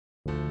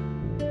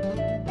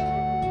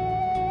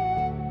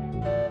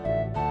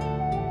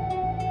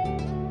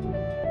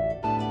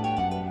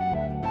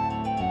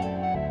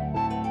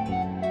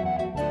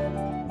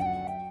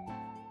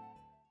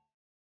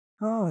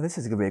Oh, this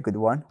is going to be a good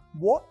one.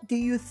 What do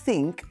you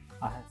think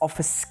of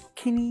a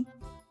skinny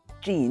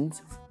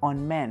jeans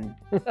on men?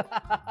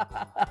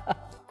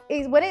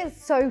 When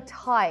it's so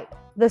tight,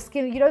 the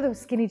skin, you know, those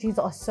skinny jeans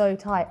are so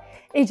tight,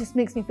 it just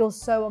makes me feel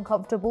so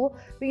uncomfortable.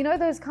 But you know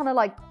those kind of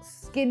like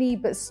skinny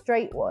but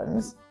straight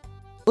ones?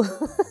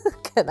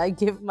 Can I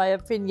give my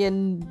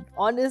opinion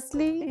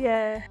honestly?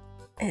 Yeah.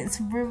 It's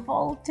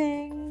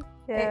revolting.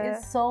 Yeah. It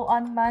is so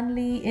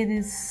unmanly. It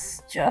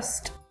is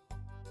just...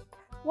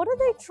 What are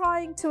they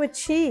trying to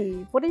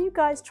achieve? What are you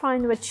guys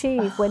trying to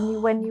achieve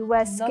when you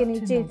wear skinny to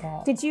know jeans?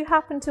 that. Did you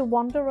happen to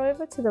wander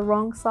over to the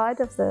wrong side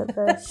of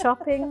the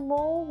shopping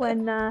mall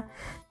when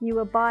you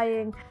were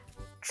buying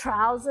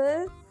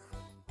trousers?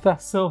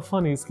 That's so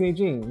funny. Skinny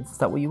jeans. Is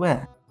that what you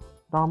wear?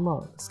 No, I'm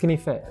not. Skinny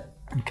fit.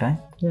 Okay.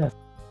 Yeah.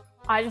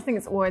 I just think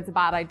it's always a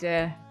bad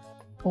idea.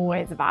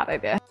 Always a bad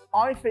idea.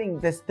 I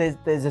think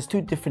there's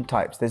two different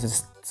types.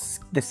 There's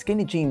the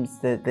skinny jeans.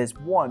 There's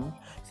one,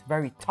 it's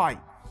very tight.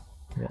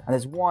 Yeah. And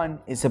there's one,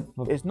 it's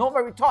not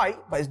very tight,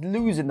 but it's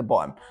loose in the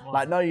bottom.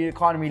 Like, no, you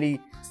can't really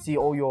see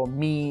all your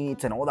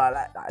meat and all that.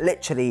 Like,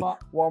 literally, But-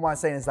 what am I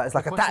saying is that it's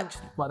like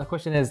attached. But the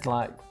question is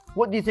like,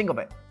 What do you think of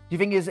it? Do you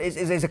think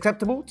it's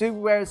acceptable to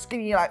wear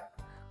skinny like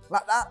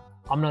that?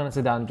 I'm not gonna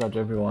sit down and judge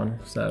everyone.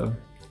 So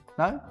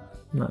No?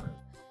 no.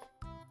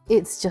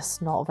 It's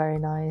just not very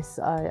nice.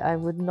 I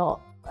would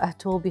not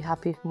at all be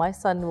happy if my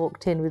son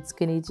walked in with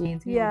skinny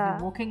jeans. He would Yeah.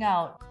 be walking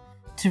out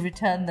to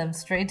return them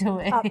straight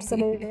away.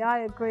 Absolutely, I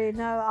agree.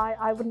 No,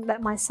 I wouldn't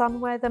let my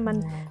son wear them,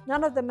 and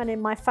none of the men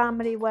in my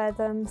family wear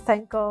them,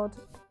 thank God.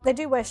 They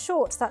do wear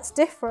shorts, that's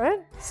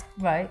different,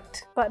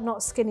 Right. but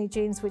not skinny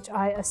jeans, which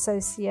I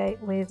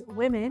associate with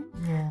women.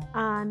 Yeah.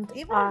 And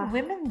Even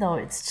women though,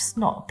 it's just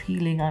not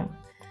appealing.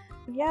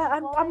 yeah,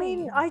 and I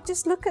mean, I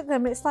just look at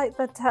them. It's like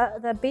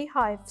the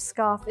beehive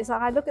scarf. It's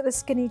like I look at the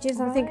skinny jeans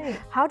and I think, Right.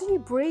 how do you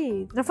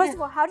breathe? Now, first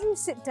of all, how do you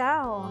sit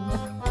down?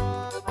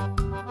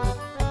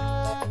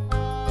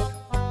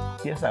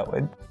 Yes, I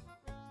would.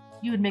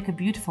 You would make a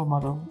beautiful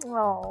model.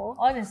 Oh,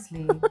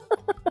 Honestly.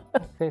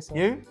 Okay, so,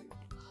 You?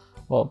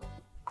 well,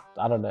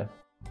 I don't know.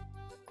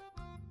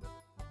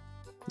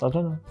 I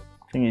don't know.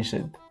 I think you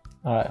should.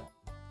 All right.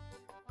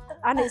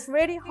 and it's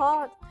really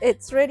hard.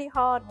 It's really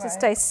hard to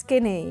stay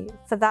skinny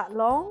for that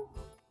long.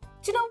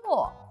 Do you know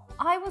what?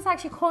 I was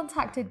actually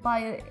contacted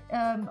by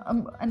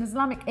an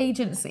Islamic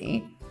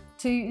agency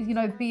to, you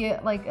know, be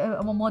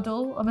a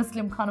model, a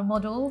Muslim kind of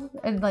model,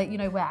 and like, you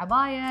know, wear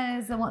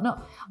abayas and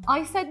whatnot.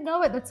 I said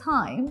no at the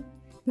time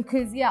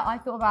because, yeah, I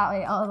thought about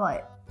it. I was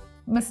like,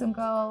 Muslim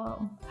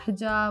girl,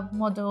 hijab,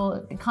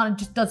 model, it kind of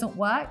just doesn't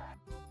work.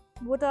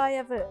 Would I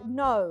ever?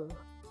 No,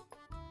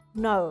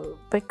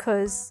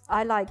 because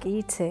I like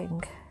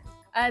eating.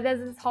 There's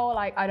this whole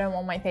like I don't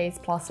want my face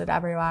plastered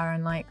everywhere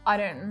and like I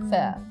don't.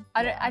 Fair.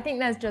 I think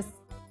there's just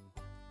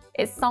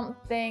it's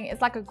something. It's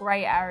like a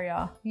grey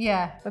area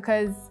Yeah.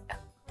 because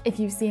if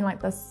you've seen like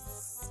the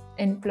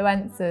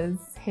influencers,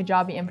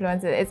 hijabi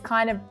influencers, it's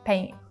kind of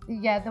paint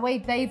Yeah, the way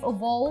they've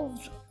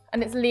evolved.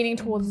 and it's leaning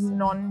towards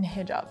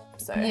non-hijab.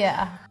 So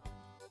Yeah.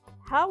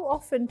 How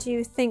often do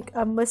you think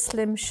a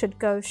Muslim should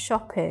go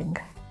shopping?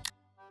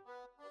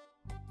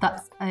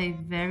 That's a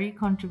very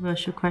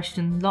controversial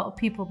question. A lot of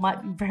people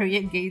might be very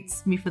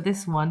against me for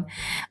this one.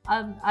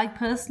 I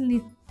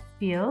personally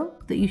feel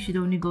that you should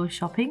only go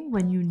shopping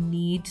when you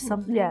need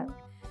something. Yeah.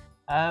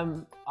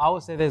 I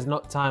would say there's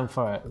not time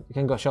for it. You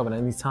can go shopping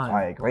any time.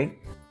 I agree.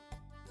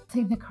 I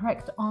think the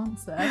correct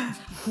answer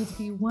would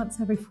be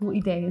once every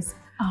 40 days.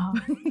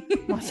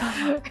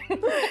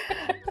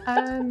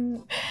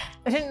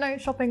 I didn't know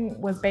shopping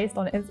was based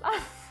on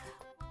Islam.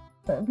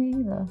 But me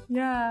either.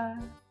 Yeah.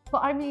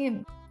 But I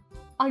mean,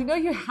 I know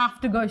you have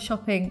to go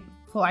shopping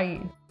for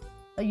Eid.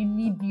 Like you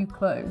need new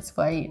clothes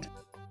for Eid.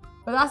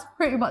 But that's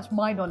pretty much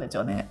my knowledge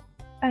on it.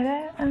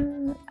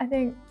 I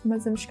think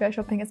Muslims should go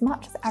shopping as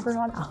much as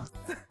everyone else.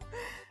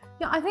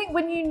 Yeah, I think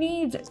when you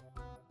need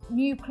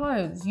new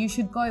clothes, you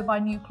should go buy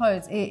new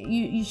clothes.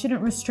 You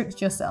shouldn't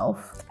restrict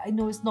yourself. I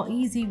know it's not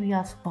easy. We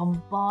are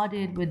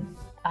bombarded with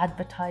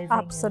advertising.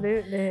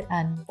 Absolutely.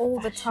 And All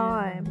the fashion.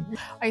 time.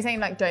 Are you saying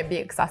like don't be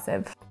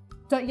excessive?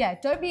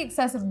 Don't be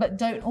excessive, but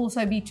don't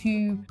also be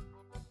too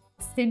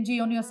stingy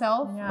on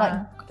yourself. Yeah.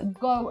 Like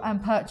go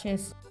and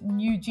purchase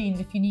new jeans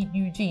if you need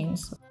new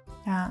jeans.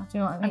 Yeah. Do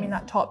you know what I mean? I mean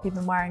that top you've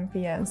been wearing for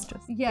years,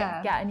 just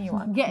Yeah. get a new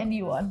one. Get a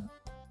new one.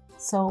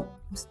 So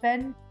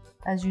spend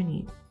as you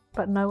need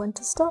But know when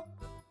to stop.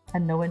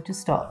 and know when to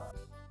stop.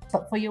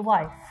 But for your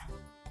wife,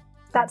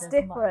 That's spend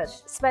as different.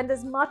 much. Spend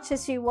as much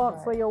as you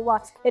want for your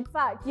wife. In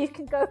fact, you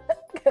can go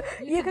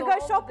you can go go over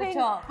the shopping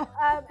top.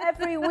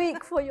 every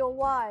week for your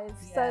wife.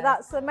 So Yeah.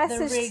 that's the The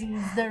message.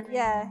 rings, the rings.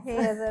 Yeah,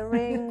 here the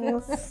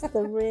rings,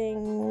 the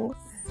rings.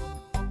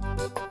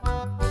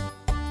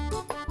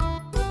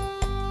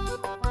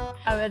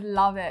 I would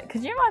love it.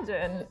 Could you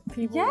imagine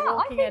people Yeah, I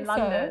walking think in so.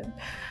 London?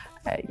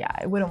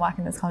 Yeah, it wouldn't work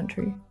in this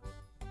country.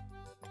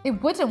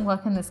 It wouldn't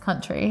work in this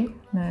country,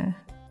 No.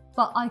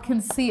 but I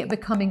can see it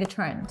becoming a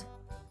trend.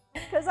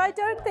 Because I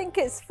don't think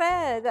it's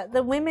fair that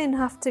the women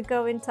have to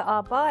go into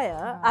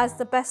abaya as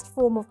the best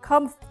form of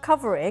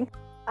covering,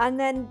 and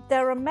then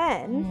there are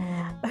men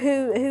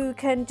who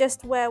can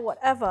just wear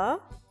whatever.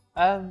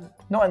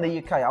 Not in the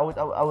UK.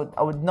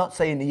 I would not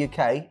say in the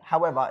UK.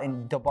 However,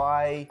 in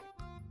Dubai,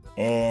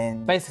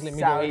 in Basically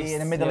Middle Saudi, East, in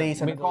the Middle yeah,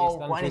 East, and the Middle East Gulf,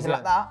 or countries, anything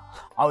like that,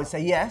 I would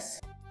say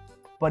yes,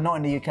 but not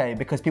in the UK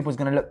because people's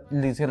gonna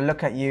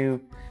look at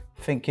you,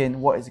 thinking,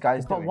 "What is the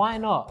guys But doing?" why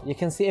not? You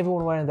can see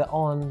everyone wearing their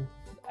own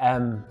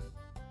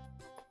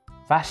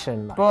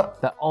fashion, like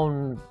But- their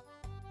own.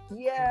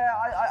 Yeah,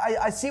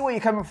 I see where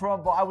you're coming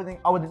from, but I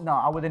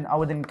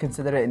wouldn't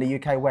consider it in the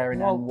UK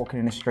wearing and walking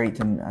in the street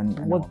and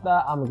all With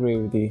that, I'm agree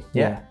with you.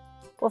 Yeah.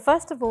 Well,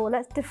 first of all,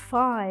 let's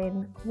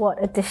define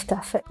what a dish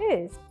dasher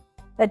is.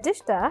 A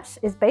dish dash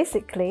is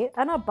basically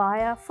an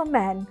abaya for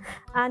men.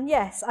 And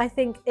yes, I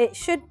think it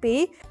should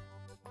be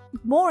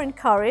more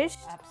encouraged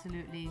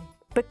Absolutely.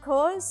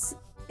 because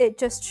it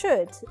just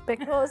should.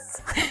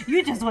 Because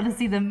You just want to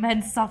see the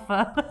men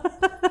suffer.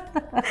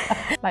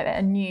 Like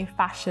a new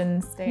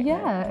fashion statement.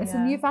 Yeah, it's a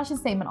new fashion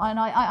statement, and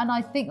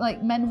I think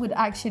like men would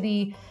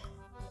actually.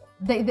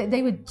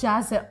 They would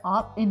jazz it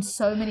up in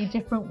so many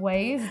different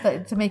ways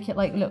to make it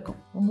like look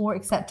more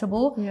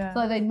acceptable. Yeah.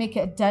 So they'd make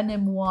it a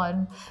denim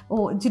one,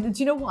 or do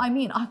you know what I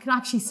mean? I can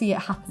actually see it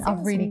happening. I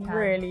really can.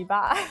 Really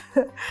bad.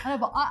 I know,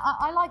 but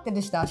I like the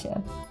dish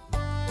dasher.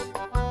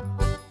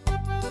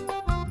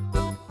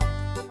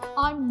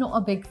 I'm not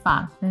a big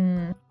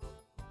fan,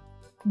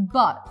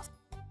 but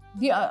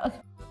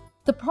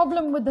the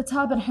problem with the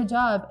turban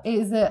hijab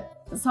is that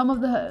some of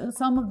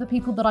the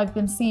people that I've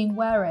been seeing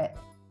wear it.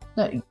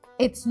 That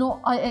it's not.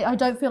 I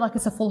don't feel like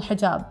it's a full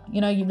hijab.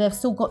 You know, they've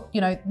still got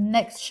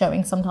necks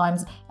showing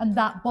sometimes, and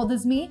that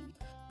bothers me.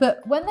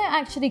 But when they're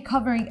actually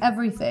covering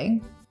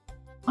everything,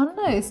 I don't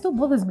know. It still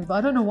bothers me, but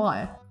I don't know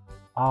why.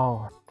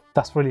 Oh,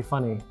 that's really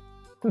funny.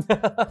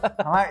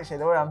 Actually,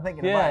 the way I'm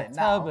thinking about Yeah, it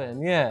now,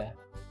 turban. Yeah,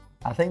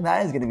 I think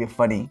that is going to be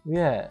funny.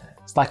 yeah.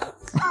 It's like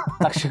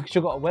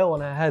she got a whale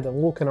on her head and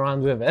walking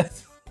around with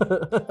it.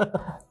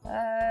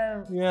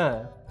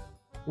 Yeah.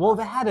 Well,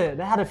 they had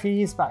a few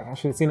years back.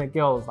 Actually, seen like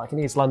girls like in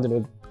East London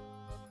with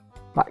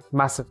like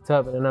massive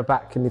turban in her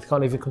back, and they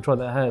can't even control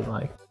their hair.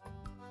 Like,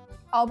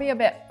 I'll be a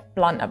bit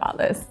blunt about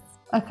this.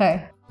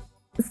 Okay.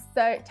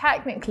 So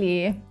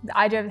technically, the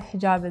idea of the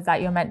hijab is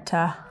that you're meant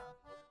to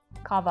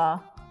cover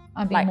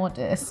I'm being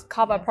modest.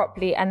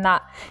 properly, and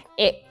that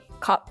it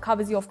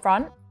covers your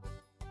front.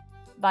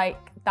 Like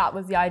that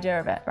was the idea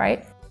of it,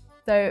 right?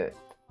 So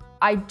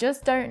I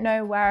just don't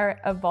know where it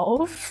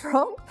evolved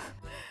from.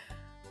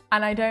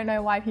 And I don't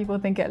know why people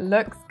think it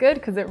looks good,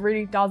 because it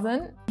really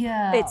doesn't.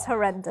 Yeah. it's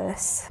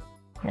horrendous.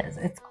 Yes,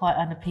 it's quite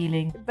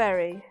unappealing.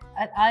 Very.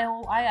 And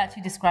I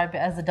actually describe it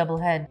as a double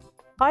head.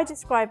 I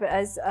describe it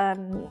as,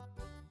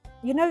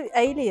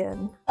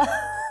 Alien.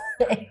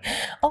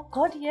 Oh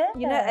God, yeah.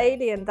 You know,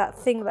 Alien, that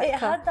thing that It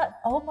had that.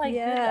 Oh my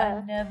Yeah.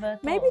 God, I never.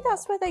 Maybe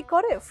that's where they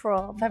got it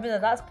from.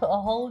 Fabulous. That's put a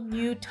whole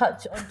new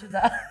touch onto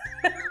that.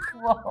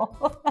 Wow.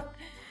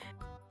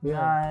 No,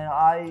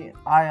 I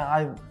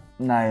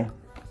no.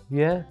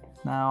 yeah,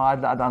 No, I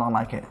don't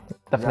like it.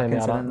 definitely.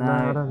 I don't,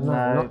 no,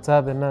 No, not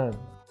turban. No.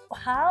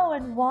 How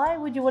and why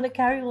would you want to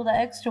carry all that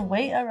extra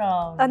weight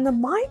around? And the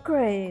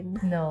migraine.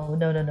 No.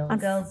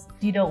 Girls,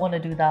 you don't want to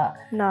do that.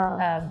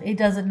 No. It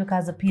doesn't look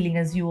as appealing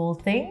as you all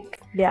think.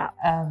 Yeah.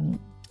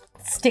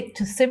 Stick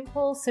to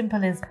simple.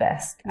 Simple is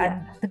best. Yeah.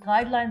 And the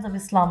guidelines of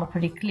Islam are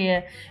pretty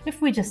clear.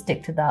 If we just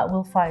stick to that,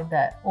 we'll find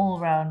that all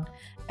around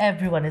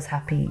everyone is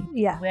happy.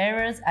 Yeah.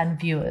 Wearers and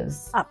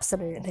viewers.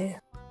 Absolutely.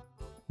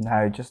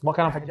 No, just What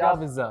kind of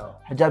hijab is that?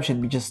 hijab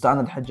should be just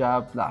standard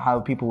hijab, like how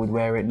people would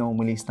wear it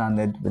normally,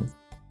 standard with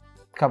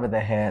cover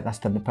their hair. That's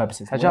the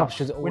purposes. Hijab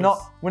should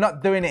We're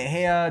not doing it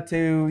here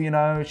to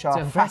show To off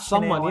impress fashion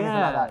someone, or anything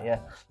yeah. like that. Yeah.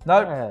 No,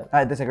 Yeah.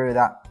 I disagree with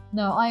that.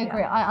 No, I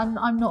agree.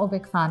 I'm not a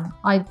big fan.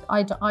 I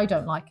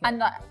don't like it.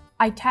 And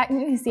I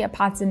technically see a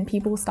pattern.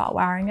 People start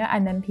wearing it,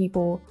 and then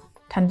people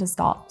tend to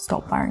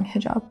stop wearing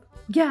hijab.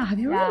 Yeah, have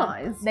you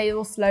realised? They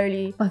will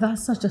slowly. But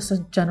that's such a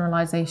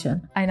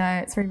generalization. I know,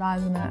 it's really bad,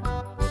 isn't it?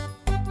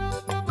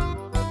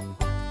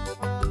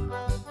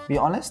 Be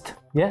honest,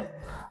 Yeah,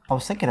 I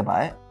was thinking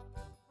about it.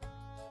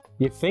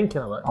 you're thinking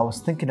of it. I was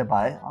thinking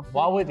about it. I'm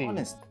Why being would you?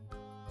 honest.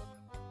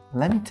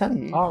 Let me tell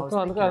you. I Oh, was go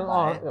on, thinking go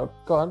on. about it. Oh,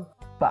 go on.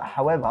 But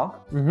however,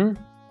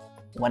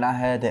 when I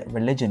heard it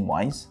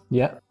religion-wise,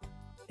 Yeah.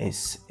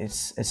 it's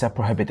a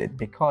prohibited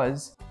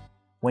because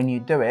when you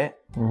do it,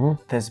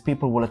 there's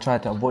people will try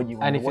to avoid you.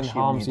 When they Anything watch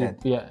you when harms you're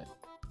you. dead.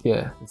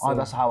 Yeah. Oh,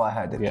 that's how I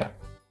heard it. Yeah.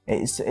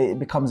 It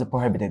becomes a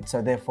prohibited,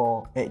 so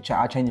therefore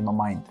I changed my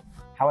mind.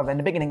 However, in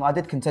the beginning, I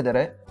did consider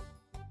it.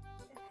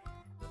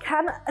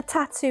 Can a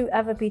tattoo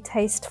ever be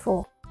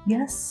tasteful?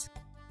 Yes.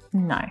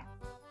 No.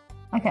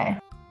 Okay.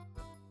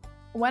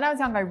 When I was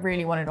young, I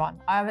really wanted one.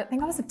 I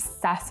think I was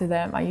obsessed with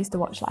them. I used to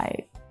watch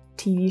like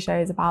TV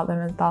shows about them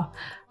and stuff.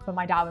 But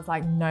my dad was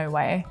like, no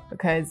way.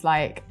 Because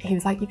like, he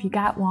was like, if you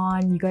get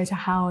one, you go to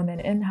hell, and then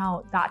in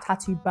hell, that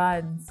tattoo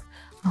burns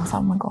I was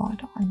like, oh my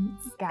God, I'm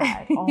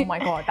scared. Oh my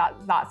God,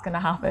 that's gonna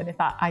happen if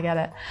I get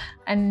it.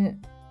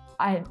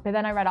 But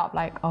then I read up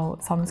like, oh,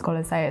 some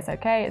scholars say it's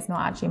okay. It's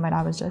not actually. My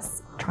dad was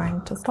just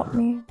trying to stop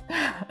me.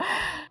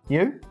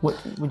 You?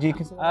 Would you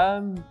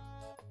consider?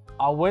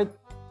 I would,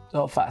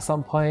 at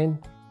some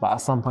point, but at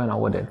some point I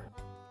wouldn't.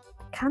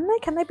 Can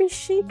they be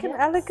chic and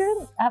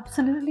elegant?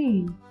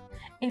 Absolutely.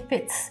 If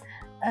it's.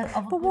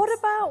 But what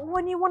about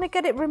when you want to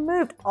get it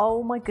removed?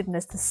 Oh my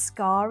goodness, the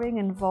scarring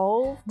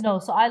involved. No,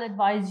 so I'll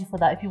advise you for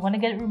that. If you want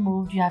to get it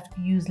removed, you have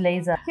to use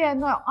laser. Yeah,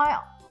 no,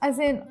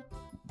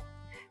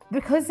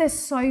 because there's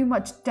so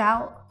much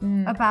doubt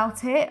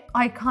about it,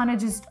 I kind of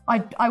just,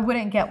 I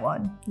wouldn't get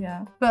one.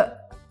 Yeah.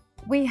 But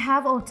we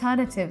have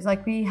alternatives,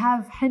 like we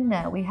have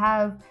henna, we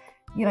have,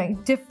 you know,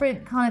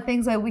 different kind of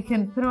things that we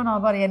can put on our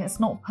body and it's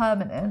not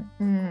permanent.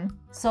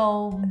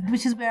 So,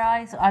 which is where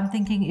I'm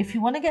thinking, if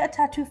you want to get a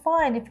tattoo,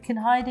 fine. If you can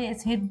hide it,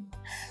 it's hidden.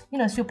 You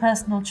know, it's your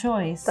personal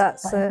choice.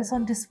 That's but it. if it's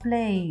on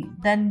display,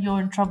 then you're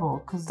in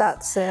trouble.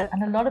 That's it.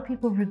 And a lot of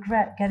people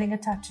regret getting a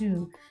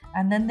tattoo,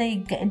 and then they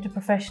get into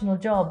professional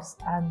jobs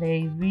and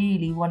they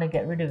really want to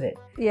get rid of it.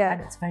 Yeah.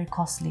 And it's very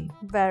costly.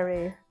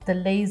 Very. The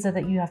laser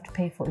that you have to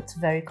pay for, it's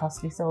very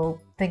costly.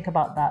 So think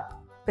about that.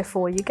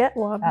 Before you get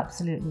one.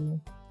 Absolutely.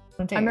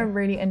 I'm a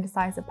really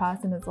indecisive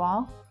person as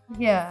well.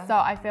 Yeah. So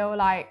I feel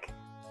like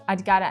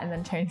I'd get it and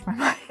then change my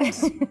mind.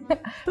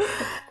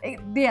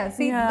 Yeah,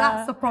 see, Yeah.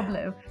 that's the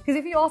problem. Because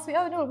if you ask me,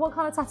 oh no, what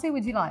kind of tattoo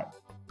would you like?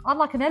 I'd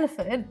like an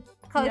elephant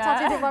kind of Yeah.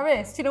 tattooed on my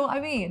wrist. You know what I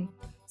mean?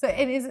 So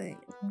it is.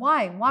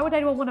 Why? Why would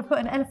anyone want to put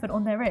an elephant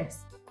on their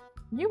wrist?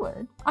 You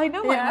would. I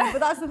know I Yeah. would, but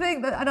that's the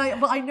thing. But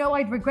I know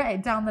I'd regret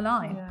it down the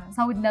line. Yeah.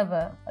 So I would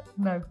never.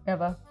 No,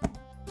 never.